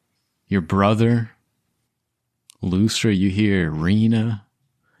 Your brother. Lustra, you hear Rena.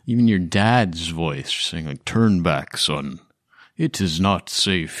 Even your dad's voice saying like, turn back, son. It is not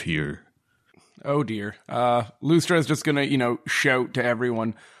safe here. Oh dear. Lustra is just gonna, shout to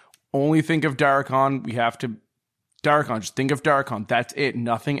everyone. Only think of Darkon. We have to... Darkon, just think of Darkon. That's it.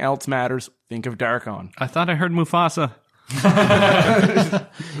 Nothing else matters. Think of Darkon. I thought I heard Mufasa.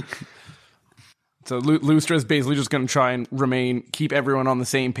 So Lustra is basically just going to try and keep everyone on the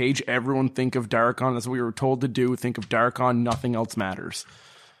same page. Everyone think of Darkon. That's what we were told to do. Think of Darkon. Nothing else matters.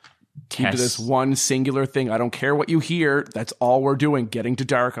 Keep to this one singular thing. I don't care what you hear. That's all we're doing. Getting to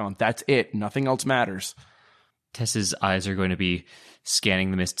Darkon. That's it. Nothing else matters. Tess's eyes are going to be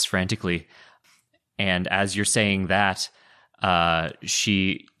scanning the mists frantically. And as you're saying that,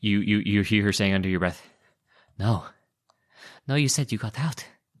 you hear her saying under your breath, No, you said you got out.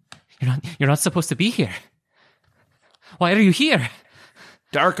 You're not supposed to be here. Why are you here?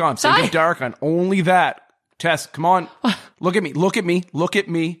 Darkon, think of Darkon. Only that. Tess, come on. What? Look at me.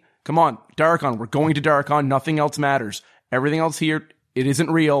 Come on, Darkon. We're going to Darkon. Nothing else matters. Everything else here, it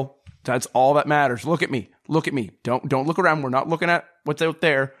isn't real. That's all that matters. Look at me. Don't look around. We're not looking at what's out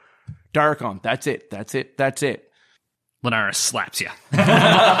there. Darkon. That's it. Lenara slaps you.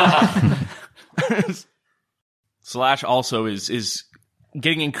 Slash also is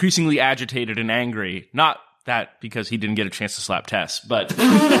getting increasingly agitated and angry. Not that because he didn't get a chance to slap Tess, but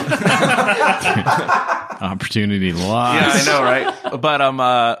opportunity lost. Yeah, I know, right?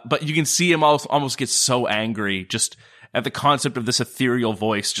 But you can see him almost get so angry just at the concept of this ethereal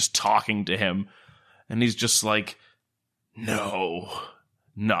voice just talking to him, and he's just like, "No,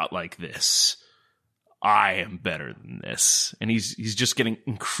 not like this. I am better than this." And he's just getting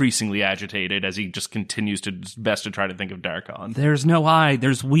increasingly agitated as he just continues to best to try to think of Darkon. There's no I,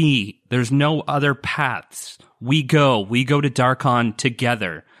 there's we. There's no other paths. We go to Darkon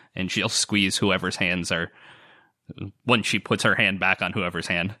together. And she'll squeeze whoever's hands are, when she puts her hand back on whoever's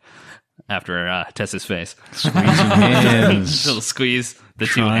hand after Tessa's face. Squeezing hands. She'll squeeze the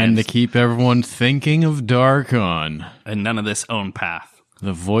two Trying hands. to keep everyone thinking of Darkon. And none of this own path.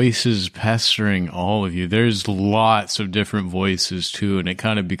 The voices pestering all of you. There's lots of different voices too, and it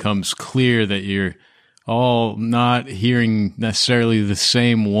kind of becomes clear that you're all not hearing necessarily the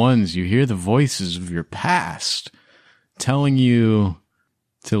same ones. You hear the voices of your past telling you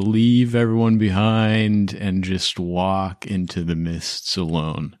to leave everyone behind and just walk into the mists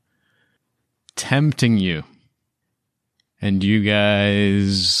alone. Tempting you. And you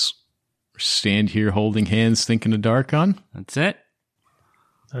guys stand here holding hands thinking of Darkon? That's it.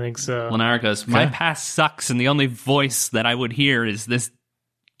 I think so. Lenara goes, my past sucks, and the only voice that I would hear is this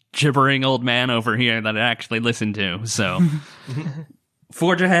gibbering old man over here that I actually listen to. So,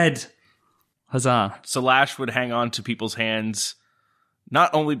 forge ahead. Huzzah. Slash would hang on to people's hands,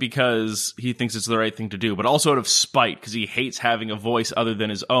 not only because he thinks it's the right thing to do, but also out of spite, because he hates having a voice other than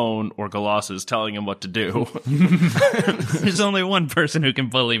his own or Galas's telling him what to do. There's only one person who can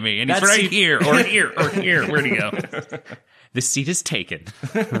bully me, and he's right here, or here, or here. Where'd he go? The seat is taken.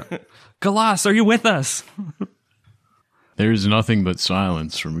 Galas, are you with us? There's nothing but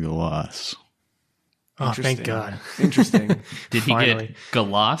silence from Galas. Oh, thank God. Interesting. Did he get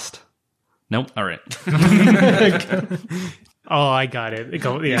Galast? Nope. All right. Oh, I got it. Yeah.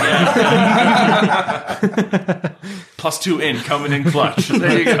 +2 in, coming in clutch.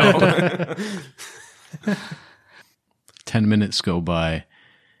 There you go. 10 minutes go by.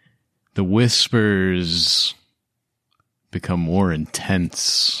 The whispers become more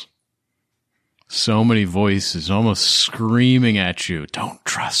intense. So many voices almost screaming at you. Don't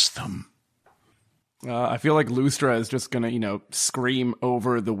trust them. I feel like Lustra is just going to, scream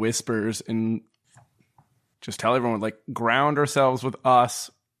over the whispers and just tell everyone, ground ourselves with us,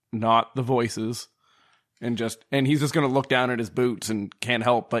 not the voices. and he's just going to look down at his boots and can't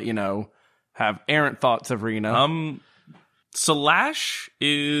help but, have errant thoughts of Rena. Slash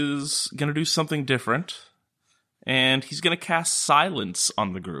is going to do something different, and he's going to cast Silence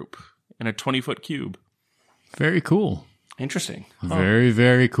on the group in a 20-foot cube. Very cool. Interesting. Very,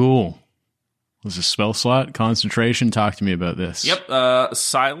 very cool. Was a spell slot? Concentration? Talk to me about this. Yep.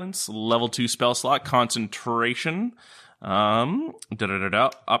 Silence, level 2 spell slot, concentration.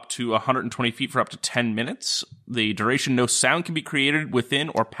 Up to 120 feet for up to 10 minutes. The duration, no sound can be created within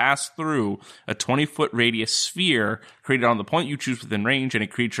or pass through a 20-foot radius sphere created on the point you choose within range. Any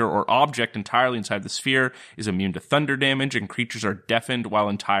creature or object entirely inside the sphere is immune to thunder damage, and creatures are deafened while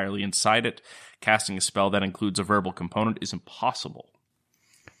entirely inside it. Casting a spell that includes a verbal component is impossible.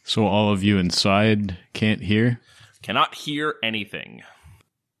 So all of you inside can't hear? Cannot hear anything.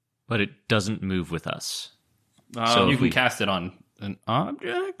 But it doesn't move with us. So you can cast it on an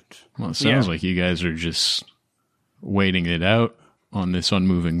object? Well, it sounds like you guys are just waiting it out on this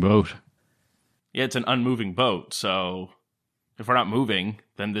unmoving boat. Yeah, it's an unmoving boat, so if we're not moving,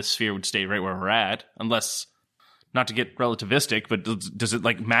 then this sphere would stay right where we're at, unless, not to get relativistic, but does it,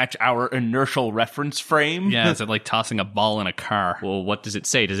 match our inertial reference frame? Yeah, is it like tossing a ball in a car? Well, what does it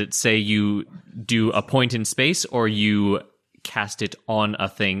say? Does it say you do a point in space, or you cast it on a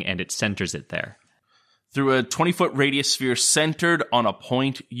thing and it centers it there? Through a 20-foot radius sphere centered on a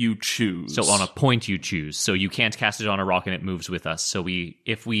point you choose. So on a point you choose. So you can't cast it on a rock and it moves with us. So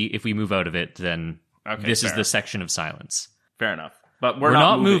if we move out of it, then this is the section of silence. Fair enough. But we're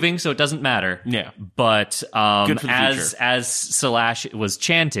not moving, so it doesn't matter. Yeah. But Good for the as Slash was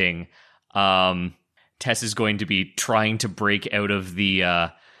chanting, Tess is going to be trying to break out of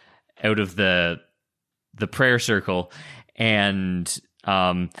the prayer circle, and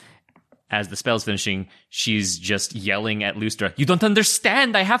as the spell's finishing, she's just yelling at Lustra, "You don't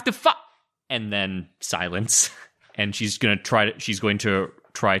understand! I have to And then silence. And she's going to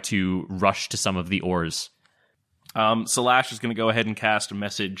try to rush to some of the oars. Slash is going to go ahead and cast a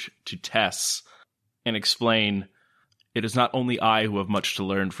message to Tess and explain, "It is not only I who have much to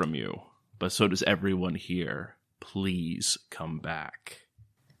learn from you, but so does everyone here. Please come back."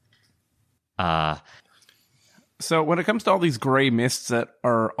 So when it comes to all these gray mists that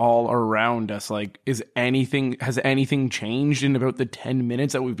are all around us, has anything changed in about the 10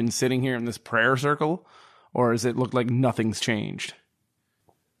 minutes that we've been sitting here in this prayer circle? Or does it look like nothing's changed?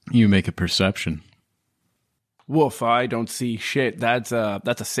 You make a perception. Woof, I don't see shit. That's a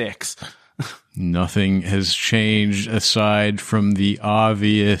 6. Nothing has changed aside from the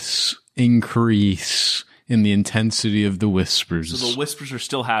obvious increase in the intensity of the whispers. So the whispers are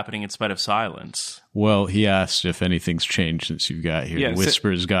still happening in spite of silence. Well, he asked if anything's changed since you got here. Yeah, the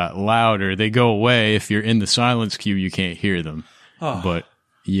whispers got louder. They go away. If you're in the silence cube, you can't hear them. Oh. But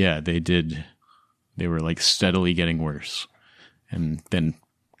yeah, they did. They were steadily getting worse, and then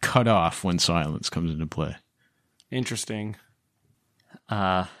cut off when silence comes into play. Interesting.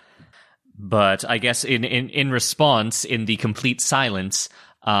 But I guess in response, in the complete silence,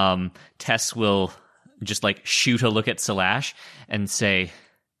 Tess will just shoot a look at Slash and say,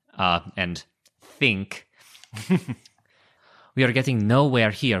 and think, "We are getting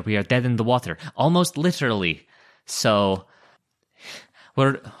nowhere here. We are dead in the water, almost literally. So,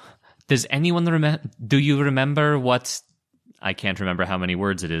 does anyone remember? Do you remember what? I can't remember how many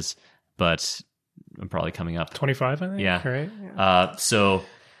words it is, but I'm probably coming up. 25, I think. Yeah. Right.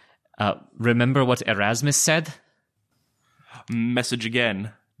 Yeah. Remember what Erasmus said? Message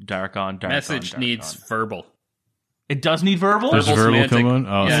again. Dark on, dark Message on, needs verbal. It does need verbal? Does verbal semantic. come on?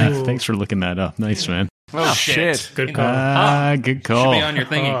 Oh, Yeah. thanks for looking that up. Nice, man. Oh, shit. Good call. Good call. Should be on your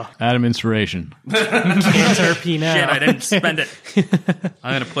thingy. Adam inspiration. Can't RP now. Shit, I didn't spend it.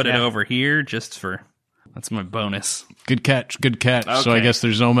 I'm going to put it over here just for... That's my bonus. Good catch. Good catch. So I Okay. guess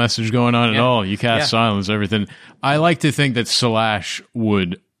there's no message going on at all. You cast silence, everything. I like to think that Slash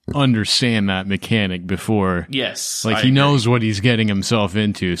would understand that mechanic before. Yes. He knows what he's getting himself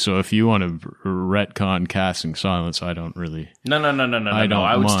into. So if you want to retcon casting silence, I don't really. No. I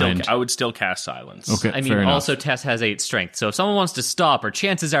don't mind. I would still cast silence. Okay, I mean, fair enough. also Tess has 8 strength, so if someone wants to stop her,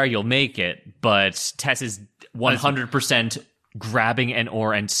 chances are you'll make it. But Tess is 100% grabbing an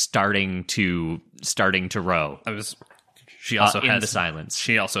oar and starting to row. She also in has the silence.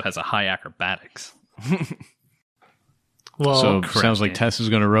 She also has a high acrobatics. Well, So sounds like Tess is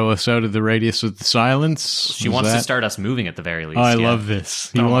going to row us out of the radius of the silence. She wants to start us moving at the very least. Oh, I yeah. love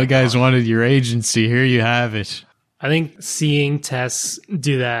this. You guys wanted your agency. Here you have it. I think seeing Tess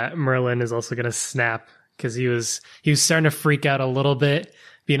do that, Merlin is also going to snap because he was starting to freak out a little bit,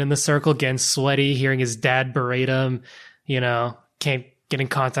 being in the circle, getting sweaty, hearing his dad berate him. Can't get in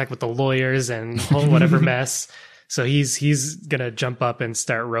contact with the lawyers and whatever mess. So he's gonna jump up and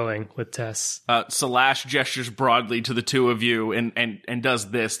start rowing with Tess. Salash gestures broadly to the two of you and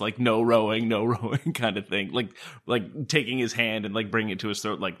does this like no rowing kind of thing, like taking his hand and like bringing it to his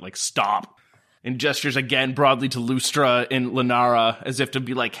throat, like stop, and gestures again broadly to Lustra and Lenara as if to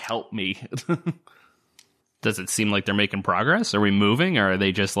be like, help me. Does it seem like they're making progress? Are we moving, or are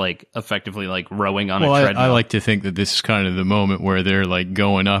they just like effectively like rowing on a Well, treadmill? I like to think that this is kind of the moment where they're like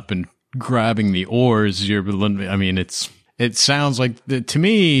going up and grabbing the oars. I mean, it sounds like, to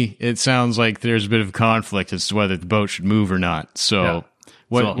me, it sounds like there's a bit of conflict as to whether the boat should move or not. So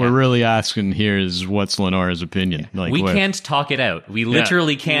what we're really asking here is, what's Lenara's opinion? Like, we can't talk it out. We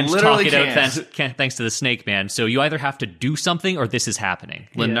literally can't Literally talk it can't. out thanks to the snake man. So you either have to do something or this is happening.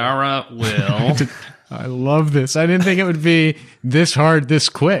 Lenara will. I love this. I didn't think it would be this hard this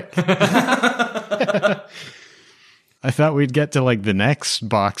quick. I thought we'd get to like the next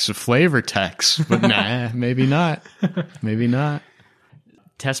box of flavor text, but nah, maybe not. Maybe not.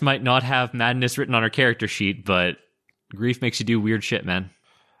 Tess might not have madness written on her character sheet, but grief makes you do weird shit, man.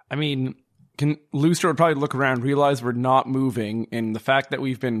 I mean, Lustra would probably look around, realize we're not moving, and the fact that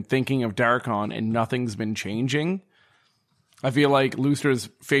we've been thinking of Darkon and nothing's been changing, I feel like Lustra's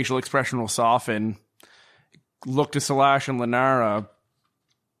facial expression will soften, look to Salash and Lenara,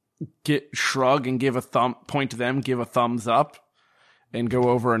 shrug and give a point to them, give a thumbs up, and go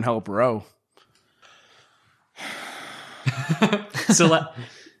over and help row. So,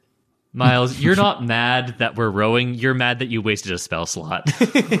 Miles, you're not mad that we're rowing. You're mad that you wasted a spell slot.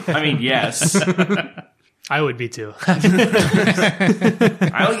 I mean, yes. I would be too.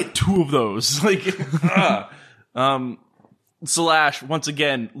 I only get 2 of those. Like, Salash once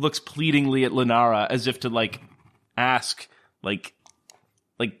again looks pleadingly at Lenara as if to like ask, like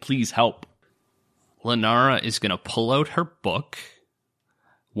please help. Lenara is going to pull out her book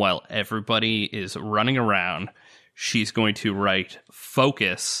while everybody is running around. She's going to write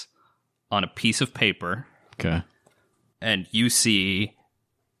focus on a piece of paper. Okay. And you see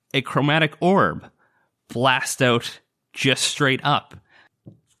a chromatic orb blast out just straight up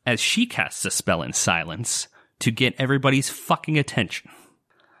as she casts a spell in silence to get everybody's fucking attention.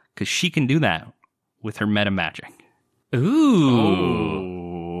 Because she can do that with her meta magic.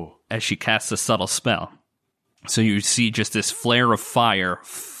 Ooh. As she casts a subtle spell. So you see just this flare of fire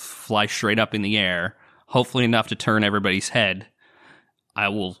fly straight up in the air, hopefully enough to turn everybody's head. I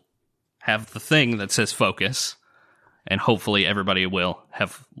will have the thing that says focus, and hopefully everybody will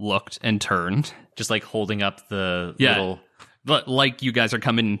have looked and turned. Just like holding up the Yeah. little... But like you guys are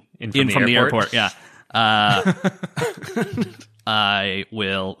coming in from from the the airport? airport. Yeah. I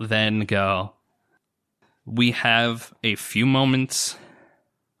will then go. We have a few moments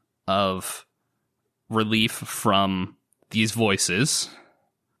of relief from these voices.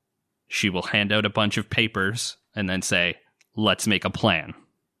 She will hand out a bunch of papers and then say, let's make a plan.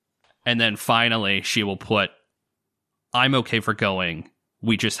 And then finally she will put, I'm okay for going.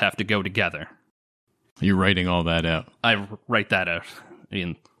 We just have to go together. You're writing all that out. I write that out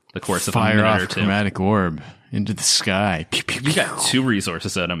in the course of a Fire minute off or two. chromatic orb into the sky. Pew, pew, You pew. got 2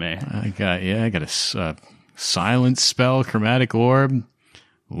 resources out of me. I got a silence spell, chromatic orb.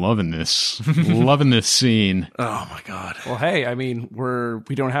 Loving this. Loving this scene. Oh my god. Well, hey, I mean,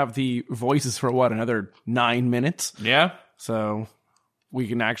 we don't have the voices for another 9 minutes, Yeah? so we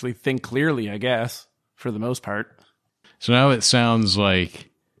can actually think clearly, I guess, for the most part. So now it sounds like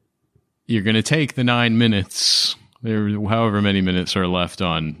you're going to take the 9 minutes, however many minutes are left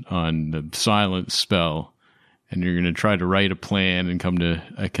on the silence spell, and you're going to try to write a plan and come to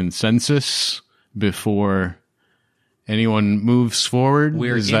a consensus before anyone moves forward.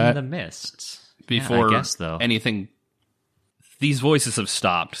 We're Is in that the mist. Before I guess, though. anything, these voices have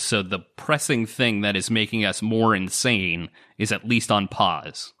stopped, so the pressing thing that is making us more insane is at least on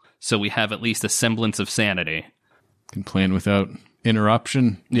pause. So we have at least a semblance of sanity. can plan without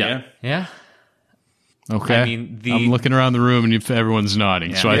interruption? Yeah. Yeah. Okay. I mean, I'm looking around the room and everyone's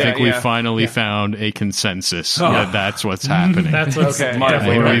nodding. So I Yeah, think we yeah. finally found a consensus that that's what's happening. That's what's Okay.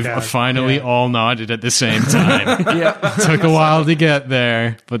 definitely And right we've down. finally all nodded at the same time. Yeah. Took a while to get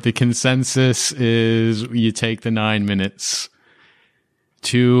there, but the consensus is you take the 9 minutes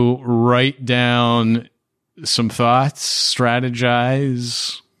to write down some thoughts,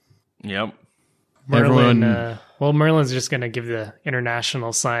 strategize. Yep. Merlin, Merlin's just going to give the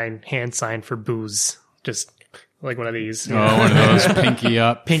international hand sign for booze. Just like one of these. Oh, one of those pinky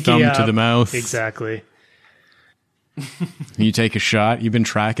up, Pinky thumb up. to the mouth. Exactly. You take a shot. You've been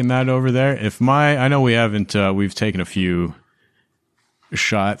tracking that over there. I know we haven't. We've taken a few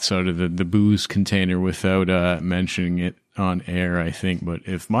shots out of the booze container without mentioning it on air, I think. But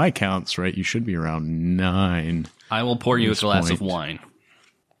if my count's right, you should be around 9. I will pour you a glass of point. wine.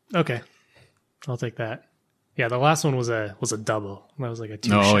 Okay, I'll take that. Yeah, the last one was a double. That was like a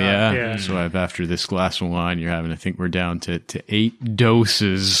 2 Oh, shot. yeah. So after this glass of wine you're having, I think we're down to 8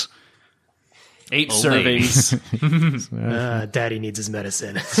 doses. 8 Olay. servings. Daddy needs his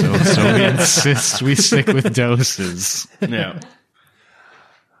medicine. So we insist we stick with doses. Yeah.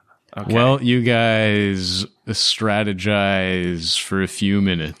 Okay. Well, you guys strategize for a few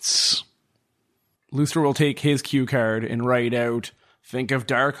minutes. Lustra will take his cue card and write out, think of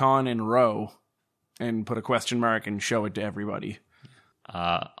Darkon and Row, and put a question mark and show it to everybody.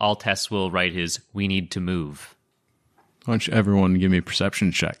 Altess will write his "We need to move." Why don't you everyone give me a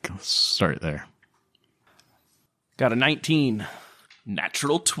perception check? Let's start there. Got a 19.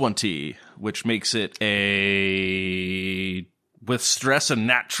 Natural 20, which makes it with stress, a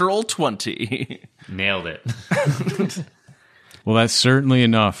natural 20. Nailed it. Well, that's certainly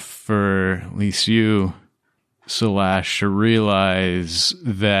enough for at least you, Slash, to realize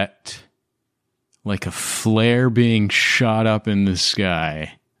that like a flare being shot up in the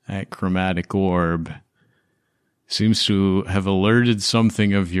sky, that chromatic orb seems to have alerted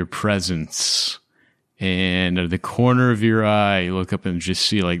something of your presence. And at the corner of your eye, you look up and just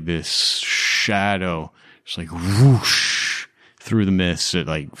see like this shadow, just like whoosh through the mist at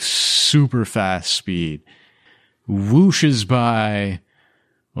like super fast speed. Whooshes by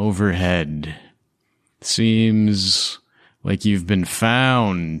overhead. Seems like you've been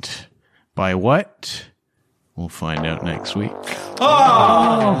found by what? We'll find out next week.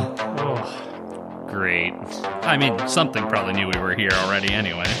 Great. I mean, something probably knew we were here already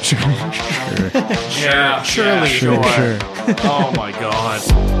anyway. Yeah. Surely. Sure. Oh my god.